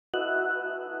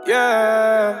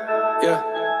Yeah, yeah.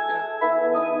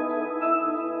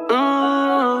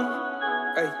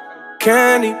 Hey.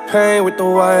 Candy paint with the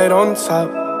white on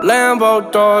top.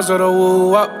 Lambo doors or the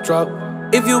woo-up drop.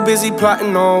 If you busy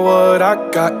plotting on what I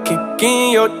got, kick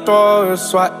in your door,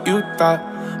 it's what you thought.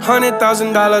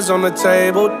 $100,000 on the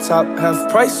tabletop.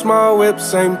 Half price my whip,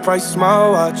 same price my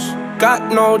watch.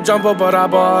 Got no jumper, but I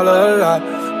ball a lot.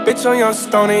 Bitch on your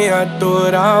stony, I do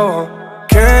what I want.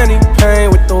 Candy paint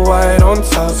with the white on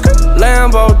top.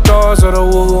 Lambo doors or the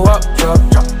woo-up drop.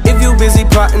 If you busy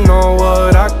plotting on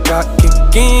what I got, kick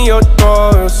in your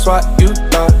door, it's what you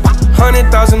thought.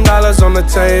 $100,000 on the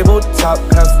tabletop.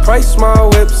 Half price my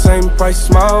whip, same price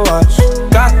my watch.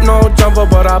 Got no jumper,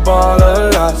 but I ball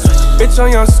a lot. Bitch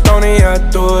on your stony, I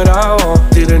do what I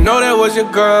want. Didn't know that was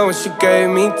your girl when she gave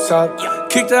me top.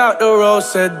 Kicked her out the road,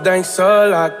 said thanks a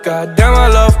lot. Goddamn, I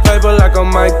love paper like a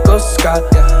Michael Scott.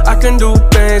 I can do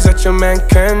things that your man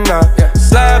cannot.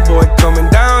 Slab boy coming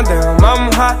down, damn,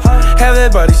 I'm hot.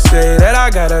 Everybody say that I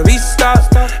gotta be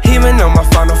stopped. Even though my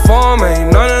final form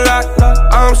ain't none of that.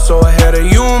 I'm so ahead of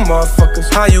you,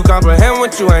 motherfuckers. How you comprehend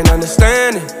what you ain't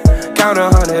understanding? Count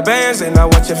 100 bands, ain't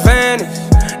not what you vanish.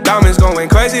 Diamonds going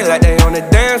crazy like they on the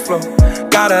dance floor.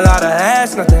 Got a lot of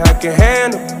ass, nothing I can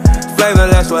handle.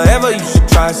 Flavorless, whatever, you should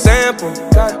try a sample.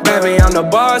 Baby, I'm the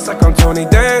boss like I'm Tony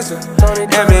Dancer.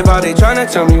 Everybody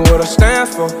tryna tell me what I stand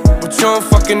for, but you don't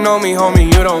fucking know me, homie,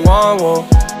 you don't want war.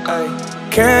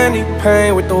 Candy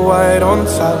paint with the white on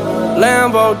top.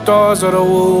 Lambo doors or the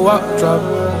woo-up drop.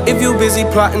 If you busy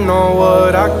plotting on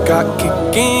what I got,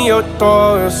 kick in your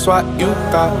door, it's what you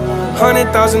thought.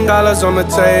 $100,000 on the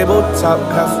tabletop.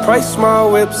 Half price my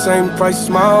whip, same price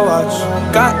my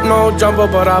watch. Got no jumper,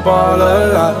 but I ball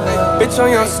a lot. Bitch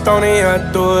on your stony,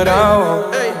 I do what I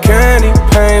want. Candy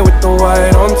paint with the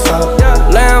white on top.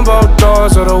 Lambo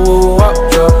doors or the woo-up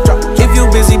drop. If you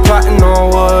busy plotting on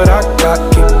what I got,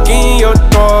 kick in your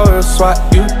door, it's what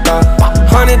you thought.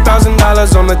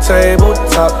 $100,000 on the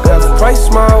tabletop. Half price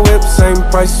my whip, same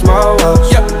price my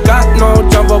watch. Got no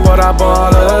jumper, but I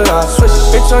ball a lot.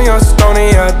 Bitch on your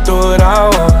stony, I do what I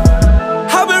want.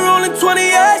 I've been rolling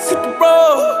 28, hit the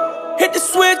road. Hit the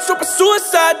switch, up a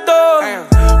suicide door.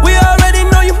 We already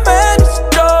know you man is a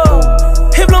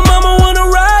joke. If no mama wanna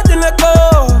ride, then let go.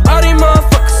 All these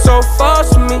motherfuckers so false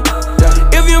to me.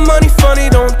 If your money funny,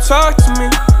 don't talk to me.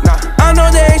 I know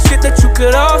there ain't shit that you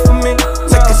could offer me.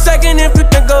 Take a second if you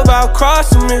think about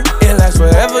crossing me. It lasts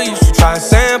forever, you should try a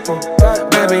sample.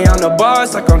 Baby, I'm the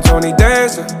boss like I'm Tony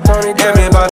Dancer. Everybody